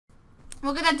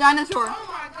Look at that dinosaur. Oh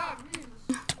my god,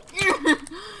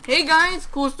 Hey guys,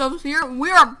 Cool Stuff's here.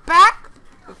 We are back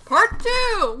with part 2.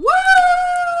 Woo!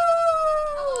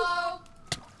 Hello.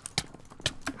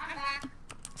 I'm back.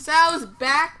 Sal's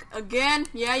back again.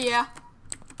 Yeah.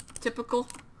 Typical.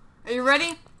 Are you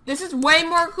ready? This is way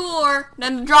more cooler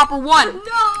than the Dropper 1.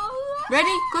 No.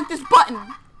 Ready? Click this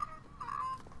button.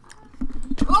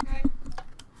 Okay.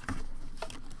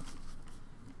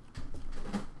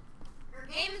 Your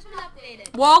game has been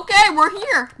updated. Well, okay, we're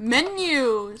here.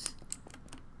 Menus.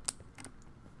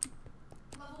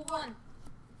 Level 1.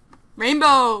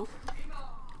 Rainbow.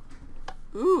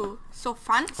 Ooh, so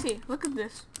fancy. Look at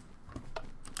this.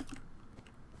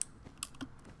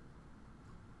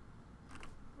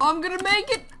 I'm gonna make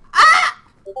it. Ah!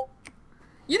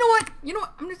 You know what?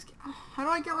 I'm just. How do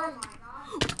I get rid of?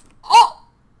 Oh!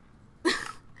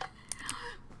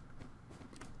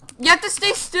 You have to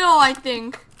stay still, I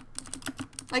think.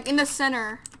 Like in the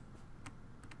center.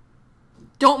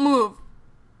 Don't move.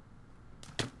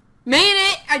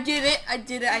 Made it! I did it.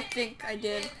 I think I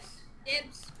did.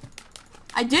 Dibs.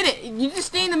 I did it. You just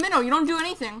stay in the middle. You don't do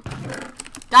anything.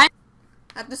 I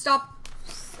have to stop.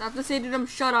 I have to say to them,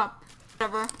 shut up.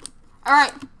 Whatever.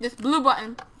 Alright, this blue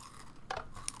button.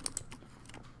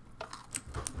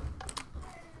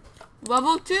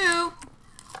 Level 2. Oh,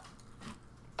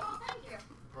 thank you.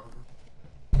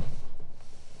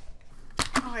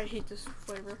 Oh, I hate this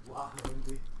flavor.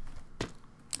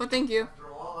 But thank you.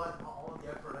 After all the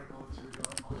effort I go through,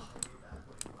 I hate that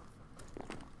flavor.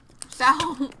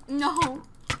 Sal, no.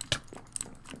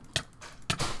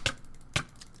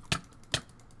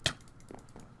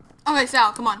 Okay,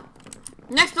 Sal, come on.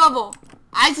 Next level,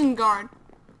 Isengard.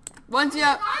 Once you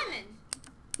Diamond.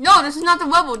 No, this is not the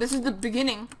level. This is the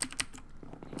beginning.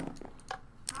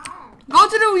 Oh. Go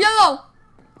to the yellow.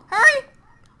 Hurry.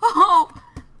 Oh.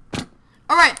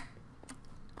 All right.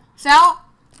 Sal,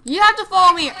 you have to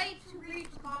follow me. Play to reach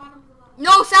the bottom of the level.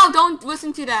 No, Sal, don't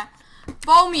listen to that.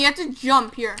 Follow me. You have to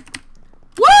jump here.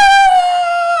 Woo!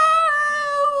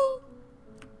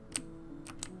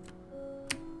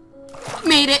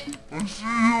 Made it.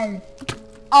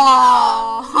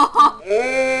 Oh.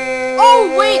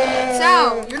 Oh wait,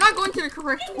 Sal, you're not going to the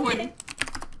correct one.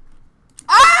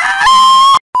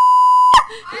 Ah!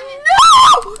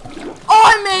 No! Oh,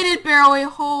 I made it barely.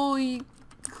 Holy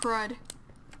crud.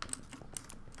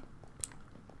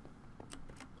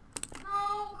 No,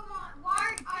 come on.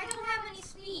 Why? I don't have any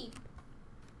speed.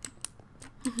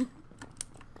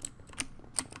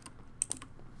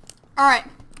 All right.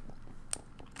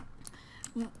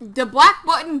 The black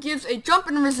button gives a jump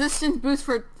and resistance boost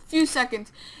for a few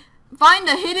seconds. Find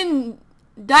the hidden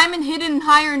diamond hidden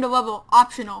higher in the level.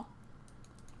 Optional.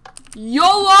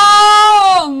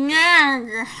 YOLO!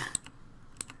 Yeah.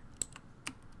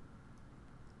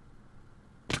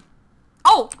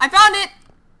 Oh, I found it!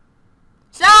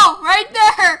 Sal, right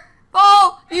there!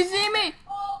 Oh, you see me?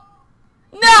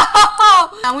 No!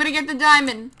 I'm gonna get the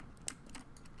diamond.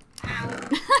 Ow.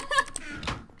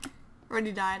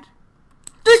 Already died.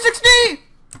 360!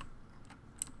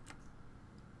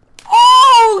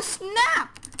 Oh,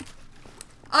 snap!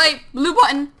 Alright, blue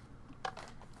button.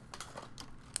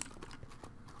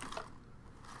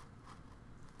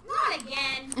 Not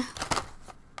again.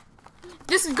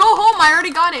 Just go home, I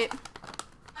already got it.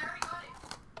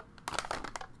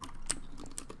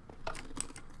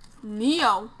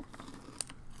 Neo.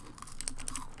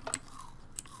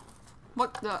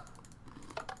 What the?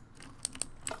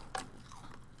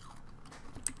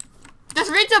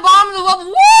 Just reach the bottom of the level.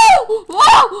 Whoa!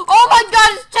 Whoa! Oh my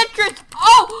god, it's Tetris!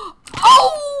 Oh!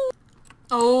 Oh!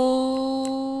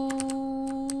 Oh!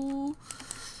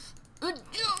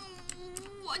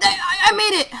 I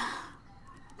made it!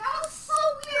 That was so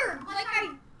weird. Like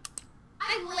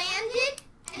I landed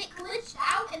and it glitched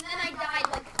out and then I died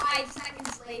like 5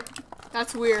 seconds later.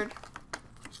 That's weird.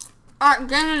 Alright,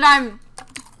 get a diamond.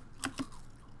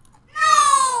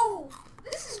 No!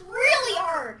 This is really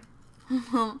hard.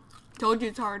 Told you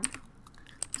it's hard.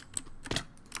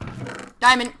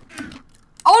 Diamond.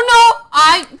 Oh no!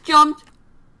 I jumped.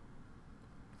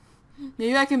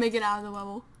 Maybe I can make it out of the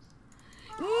level.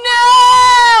 No!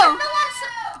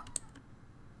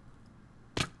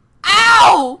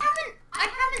 Ow! I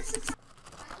haven't successfully.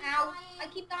 Ow! I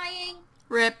keep dying.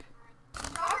 Rip.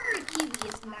 Strawberry kiwi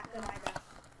is not good either.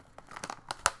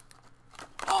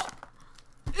 Oh!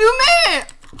 You made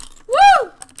it!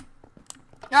 Woo!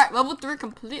 Alright, level 3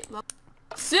 complete.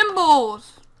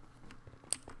 Symbols!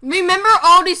 Remember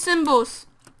all these symbols.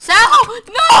 Sal!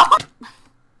 No!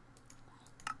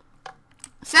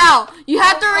 Sal, you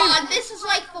have to read. This is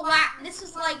like the left.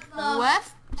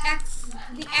 Left?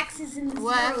 The X is in the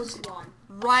Left. zeros one.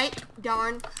 Right,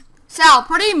 darn. Sal,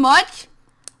 pretty much.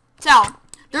 Sal,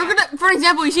 they're gonna, for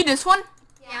example, you see this one?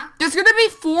 Yeah. There's gonna be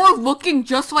 4 looking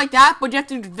just like that, but you have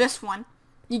to do this one.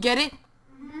 You get it?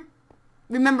 Mm-hmm.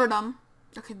 Remember them.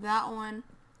 Okay, that one.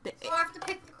 So I have to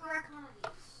pick the correct one of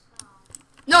these.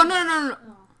 No. No.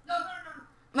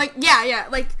 Like, yeah.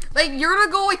 Like you're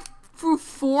gonna go like through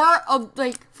 4 of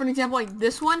like, for example, like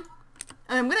this one.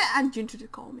 And I'm gonna add Jin to the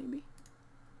call maybe.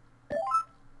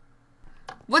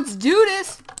 Let's do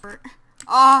this.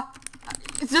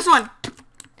 It's this one.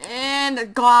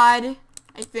 And God,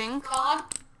 I think. God.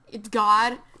 It's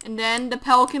God. And then the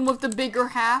pelican with the bigger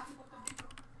half.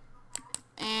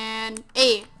 And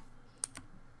A.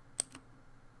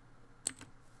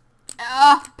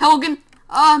 Pelican.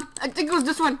 I think it was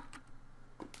this one.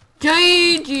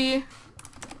 JG.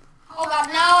 Oh God,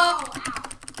 no.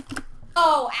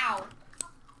 Oh, ow.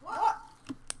 What?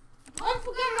 Don't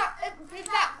forget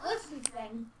that listen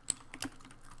thing.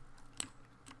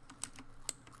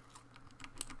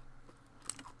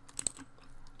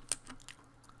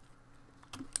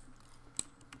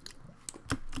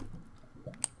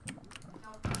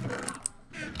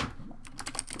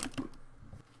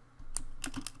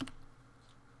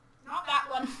 Not that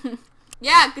one.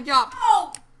 Yeah, good job.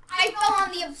 Oh! I fell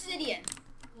on the obsidian.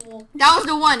 Cool. That was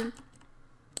the one.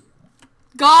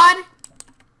 God.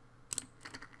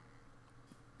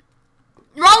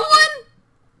 Wrong one?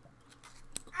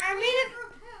 I made it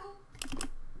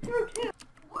through two.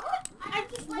 What? I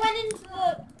just went into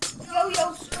the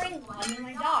yo-yo string one and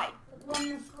I died. The one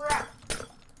is correct.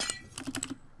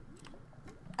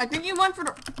 I think you went for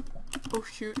the... Oh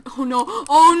shoot. Oh no.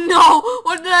 Oh no.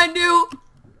 What did I do?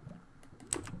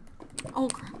 Oh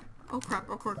crap. Oh crap.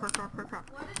 Oh crap.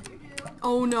 What did you do?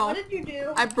 Oh no. What did you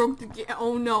do? I broke the game.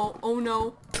 Oh no. Oh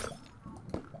no.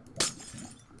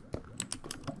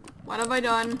 What have I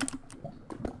done?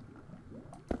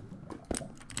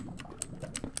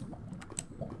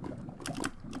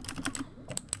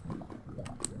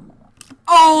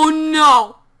 Oh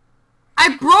no!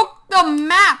 I broke the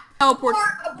map! Teleport.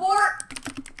 Abort!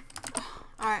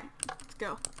 Alright, let's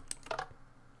go.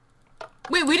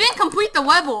 Wait, we didn't complete the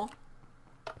level.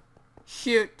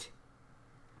 Shoot.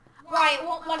 Why, it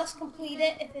won't let us complete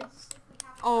it if it's...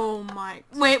 Oh my.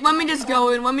 Wait, let me just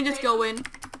go in.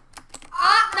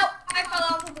 Ah, no, I fell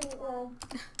out of the world.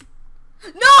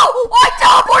 No! I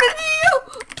teleported to you!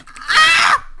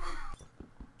 Ah!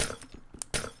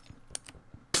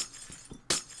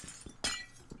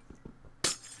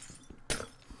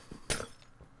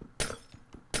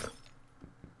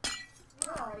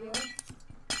 Where are you?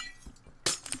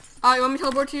 You want me to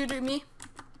teleport to you to me?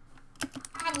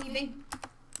 I'm leaving.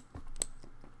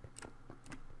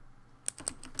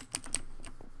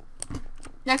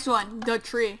 Next one, the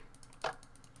tree.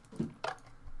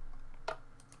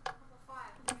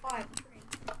 Five.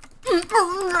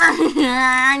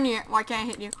 Why can't I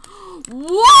hit you?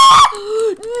 What?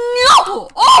 No!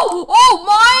 Oh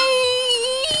my!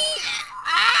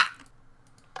 Ah!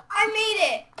 I made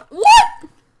it! What?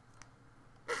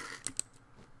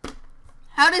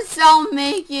 How did Sal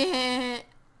make it?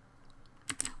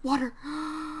 Water.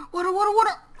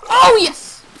 Water. Oh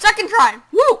yes! Second try.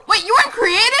 Woo! Wait, you weren't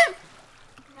creative?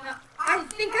 No, I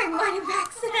think I might have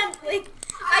accidentally.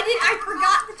 I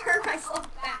forgot to turn myself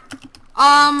back.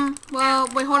 Well,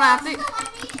 wait, hold on. I think...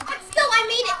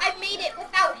 I made it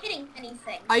without hitting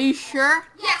anything. Are you sure?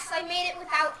 Yes, I made it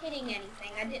without hitting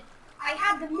anything. I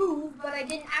had to move, but I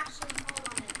didn't actually fall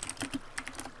on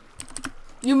it.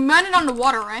 You landed on the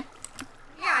water, right?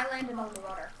 Yeah, I landed on the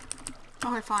water.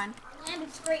 Okay, fine. I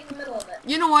landed straight in the middle of it.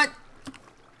 You know what?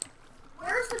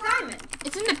 Where's the diamond?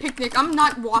 It's in the picnic. I'm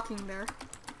not walking there.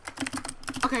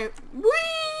 Okay. Whee!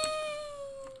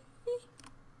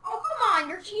 Oh, come on.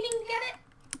 You're cheating to get it?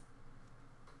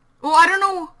 Well, I don't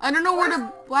know where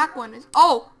the black one is.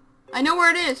 Oh, I know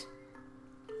where it is.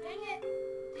 Dang it.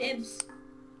 Dibs.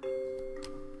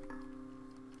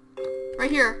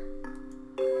 Right here.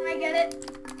 Can I get it?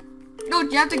 No,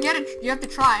 you have to get it. You have to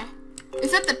try.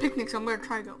 It's at the picnic, so I'm gonna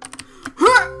try to go.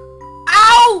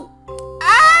 Ow!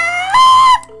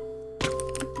 Ah!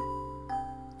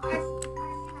 I think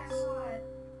I saw it.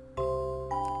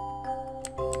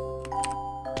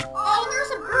 Oh,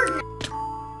 there's a bird now.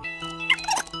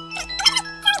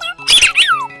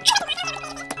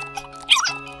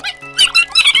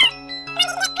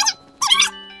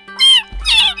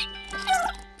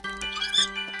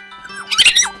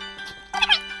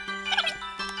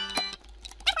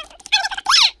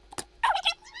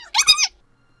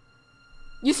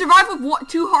 You survived with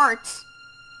 2 hearts.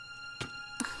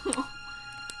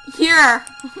 Here.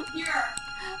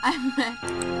 I'm gonna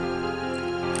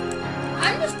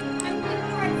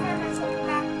try to find myself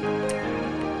back to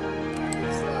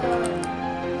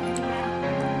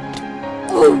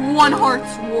Oh, one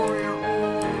hearts warrior.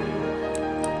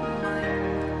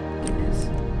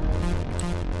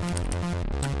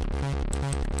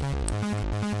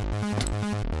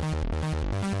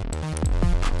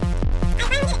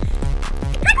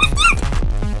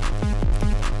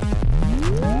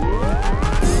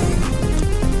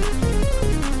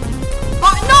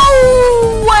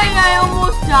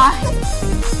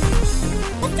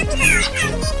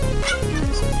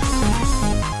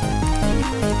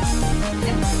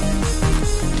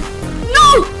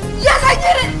 No! Yes, I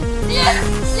did it! Yes!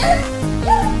 Yes!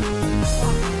 Yes!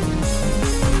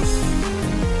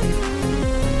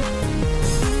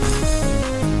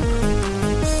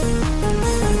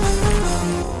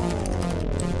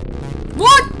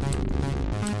 What?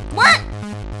 What?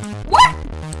 What?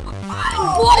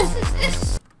 What is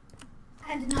this?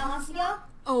 And nausea.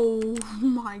 Oh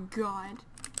my god.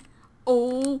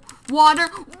 Oh, water.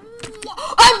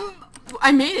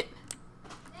 I made it.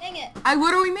 Dang it. I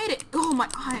literally made it. Oh, my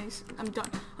eyes. I'm done.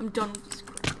 I'm done with this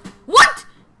crap. What?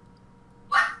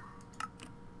 What?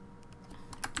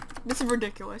 This is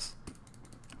ridiculous.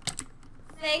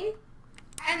 Thing.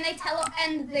 And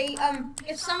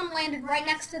if someone landed right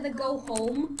next to the go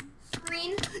home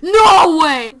screen. No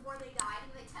way! Before they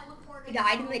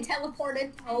died and they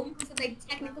teleported home, so they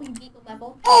technically beat the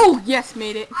level. Oh, yes,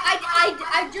 made it.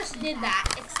 I just did that,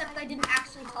 except I didn't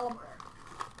actually teleport.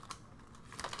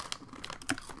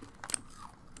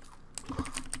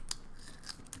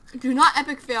 Do not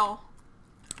epic fail.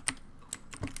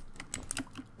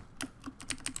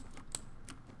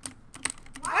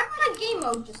 Why did my game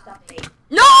mode just update?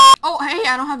 No! Oh, hey,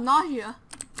 I don't have nausea.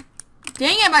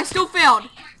 Dang it, I still failed.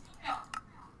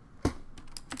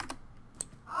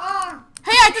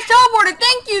 Hey, I just teleported.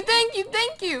 Thank you, thank you,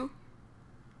 thank you.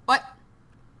 What?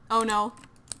 Oh, no.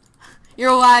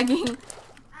 You're lagging.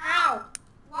 Ow.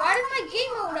 Why did my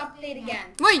game mode update again?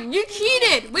 Wait, you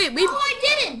cheated. Wait, No, I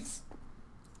didn't.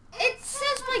 It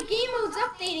says my game mode's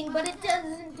updating, but it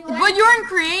doesn't do anything. But you're in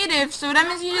creative, so that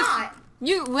means Not.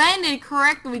 you landed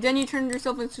correctly, then you turned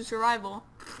yourself into survival.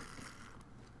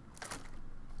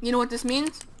 You know what this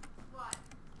means?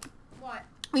 What?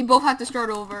 We both have to start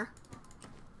over.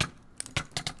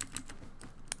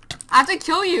 I have to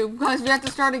kill you because we have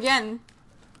to start again.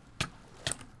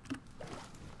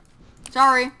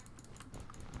 Sorry.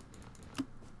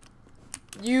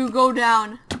 You go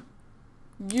down.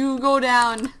 You go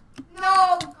down.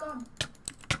 No. God.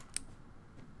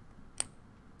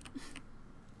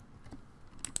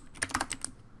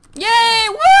 Yay!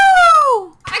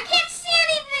 Woo! I can't see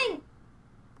anything.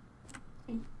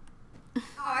 Oh,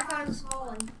 I thought it was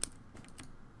falling.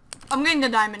 I'm getting the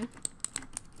diamond.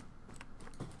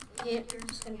 You're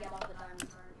just gonna get all the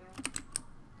diamonds, aren't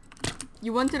you?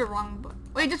 You went to the wrong book.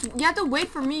 Wait, you have to wait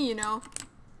for me, you know.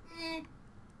 Eh.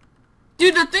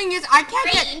 Dude, the thing is, I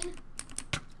can't get.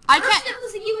 I First can't. it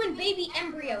was a human baby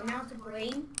embryo, now it's a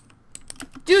brain.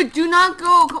 Dude, do not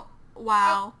go.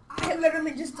 Wow. I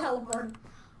literally just teleported.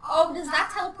 Oh, does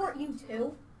that teleport you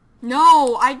too?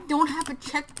 No, I don't have a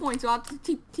checkpoint, so I'll have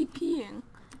to TPing.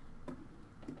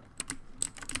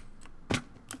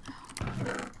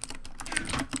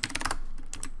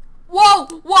 Whoa!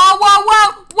 Whoa! Whoa!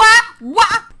 Whoa! Whoa!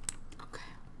 Whoa!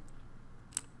 Okay.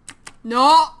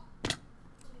 No.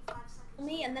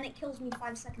 Me, and then it kills me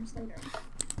 5 seconds later.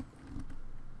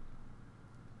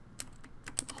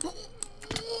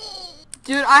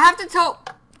 Dude, I have to tell.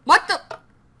 What the?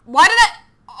 Why did I?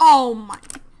 Oh my.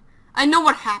 I know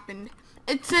what happened.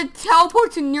 It said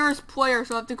teleport to nearest player,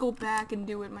 so I have to go back and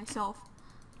do it myself.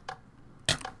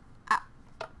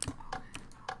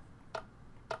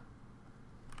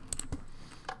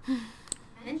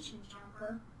 Mention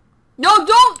jumper. No,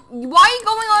 don't! Why are you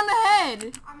going on the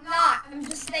head? I'm not. I'm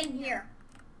just staying here.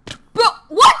 But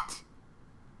what?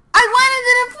 I landed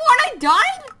in it before and I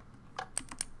died?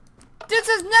 This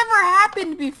has never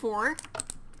happened before.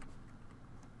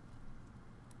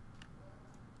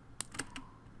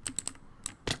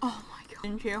 Oh my god.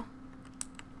 Didn't you?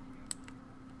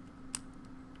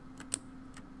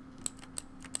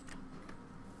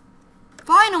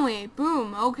 Finally!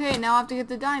 Boom. Okay, now I have to get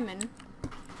the diamond.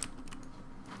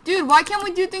 Dude, why can't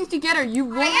we do things together? You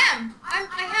won't. I am. I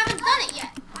haven't done it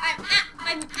yet.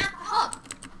 I'm at the hub.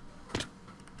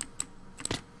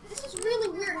 This is really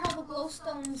weird how the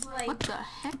glowstones like. What the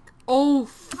heck? Oh.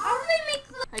 How do they make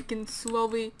the? I can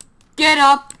slowly get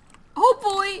up.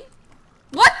 Hopefully.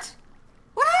 What?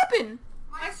 What happened?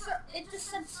 It just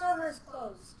said server is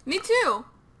closed. Me too.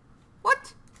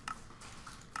 What?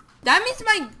 That means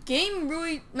my game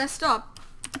really messed up.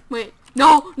 Wait.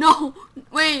 No, no.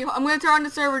 Wait, I'm gonna turn on the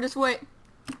server. Just wait.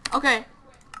 Okay.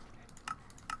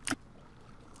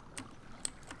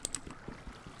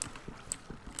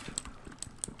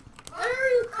 Where are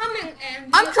you coming, Andy?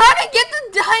 I'm trying to get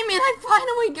the diamond. I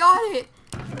finally got it.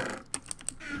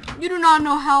 You do not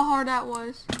know how hard that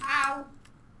was. Ow.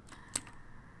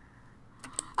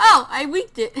 Oh, I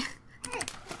weaked it.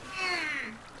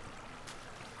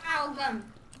 Ow,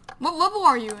 gun. What level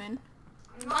are you in?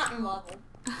 I'm not in level.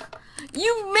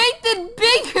 You made it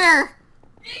bigger.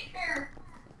 Bigger.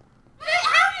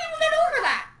 How did you get over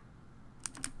that?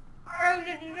 Or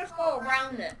did you just go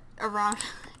around it? Around.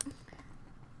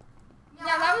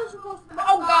 Yeah, that was supposed to be.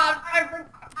 Oh god, I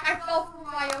fell through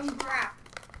my own trap.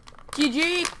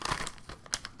 GG.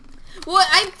 Well,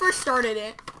 I first started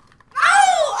it.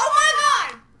 Oh! Oh my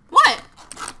god! What?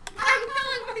 I'm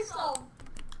killing myself.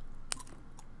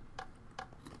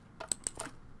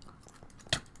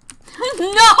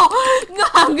 No! No,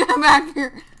 I'm getting back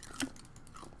here.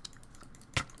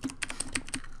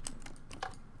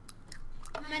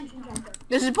 Mention jumper.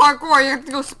 This is parkour. You have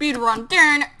to go speed run.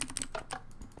 Darn.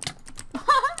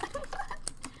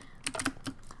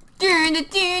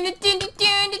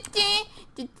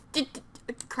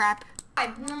 Crap.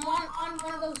 I'm on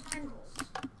one of those tangles.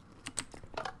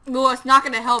 Well, it's not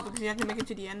gonna help because you have to make it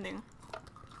to the ending.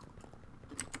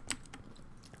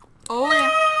 Oh yeah.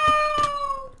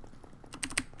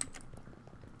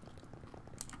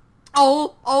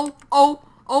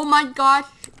 Oh my gosh.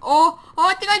 Oh,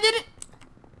 I think I did it.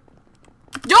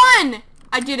 Done!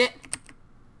 I did it.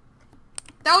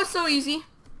 That was so easy.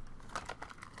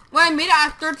 Well, I made it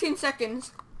at 13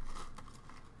 seconds.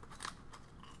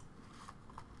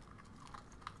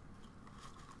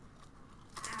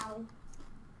 Ow.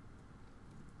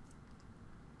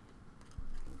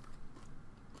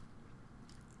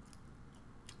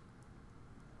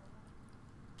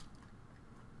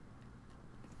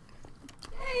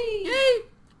 Hey! Yay!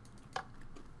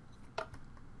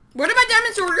 Where did my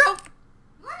diamond sword go?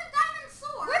 Where did diamond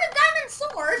sword? Where did diamond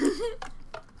sword?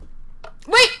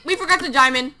 Wait, we forgot the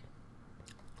diamond.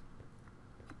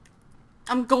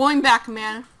 I'm going back,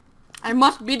 man. I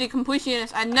must be the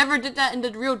completionist. I never did that in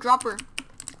the real dropper.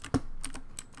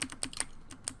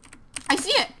 I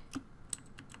see it.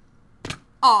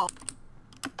 Oh.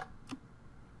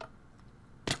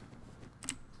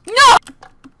 No!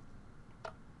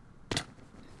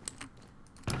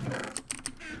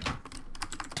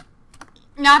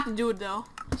 Now I have to do it though,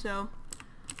 so.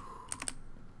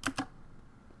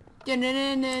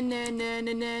 Complete!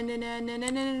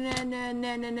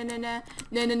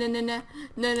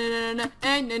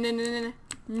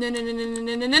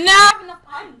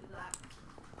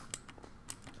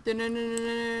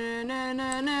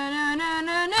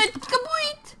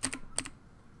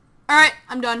 Alright,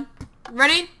 I'm done.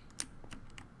 Ready?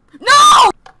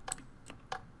 No!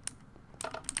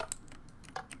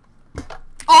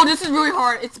 Oh, this is really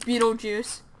hard. It's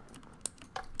Beetlejuice.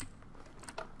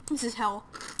 This is hell.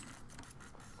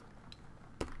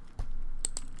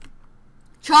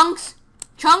 Chunks?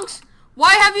 Chunks?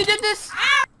 Why have you did this?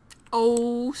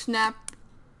 Oh, snap.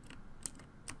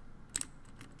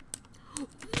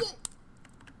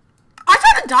 I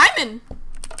found a diamond.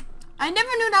 I never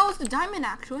knew that was the diamond,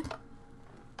 actually.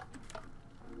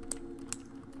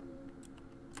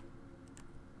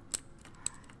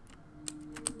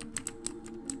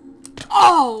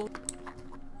 Oh!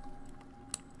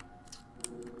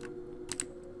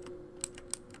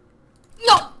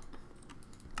 No!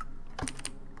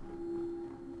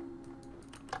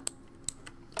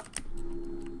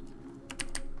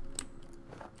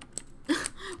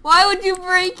 Why would you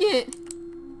break it?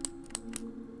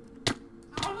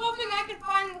 I'm hoping I can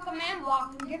find the command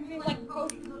block and give me like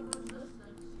potions of resistance or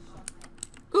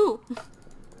something. Ooh.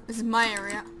 This is my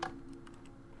area.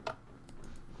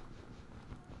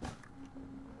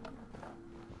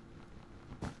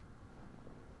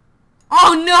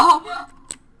 Oh no!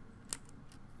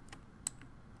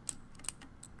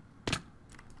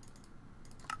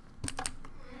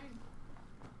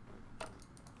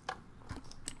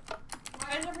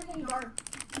 Why is everything dark?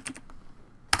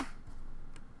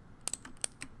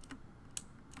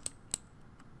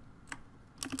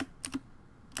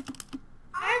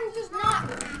 I'm just not.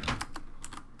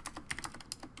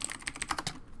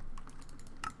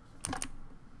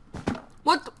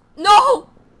 What the? No!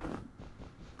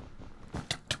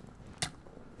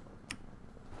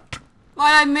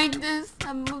 Why'd I make this?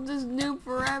 I moved this noob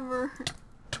forever.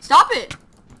 Stop it!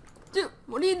 Dude,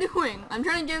 what are you doing? I'm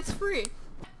trying to get this free.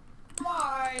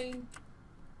 Why?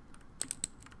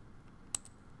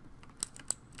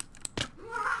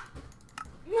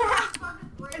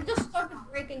 It just started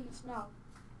breaking the snow.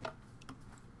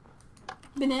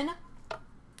 Banana?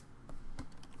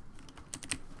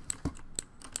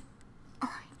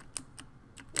 Alright.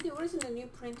 Wait, what is in the new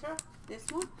printer? This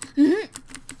one?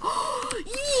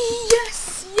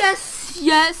 Yes, yes,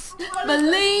 yes.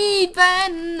 Believe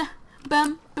in.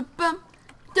 Bum, bum, bum.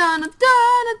 Dun, dun,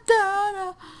 dun,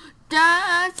 dun,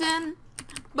 dancing.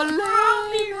 Believe.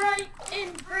 Copyright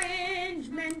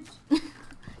infringement.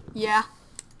 Yeah.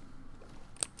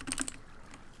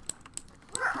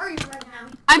 Where are you right now?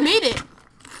 I made it.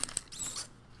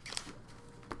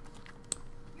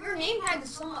 Your name tag is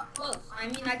somewhat close. I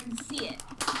mean, I can see it.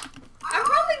 I'm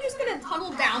probably just gonna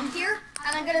tunnel down here,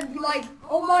 and I'm gonna be like,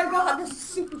 oh my god, this is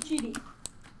super cheaty.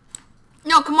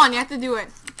 No, come on, you have to do it.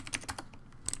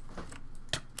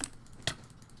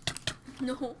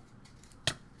 No.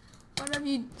 What have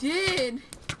you did?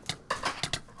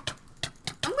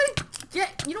 I'm gonna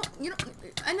get, you don't,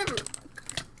 I never.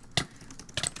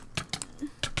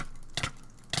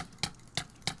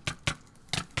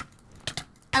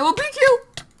 I will beat you.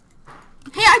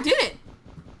 Hey, I did it.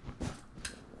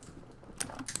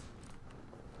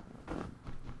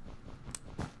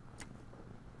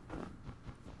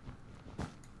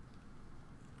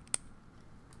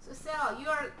 So Sarah, you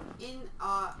are in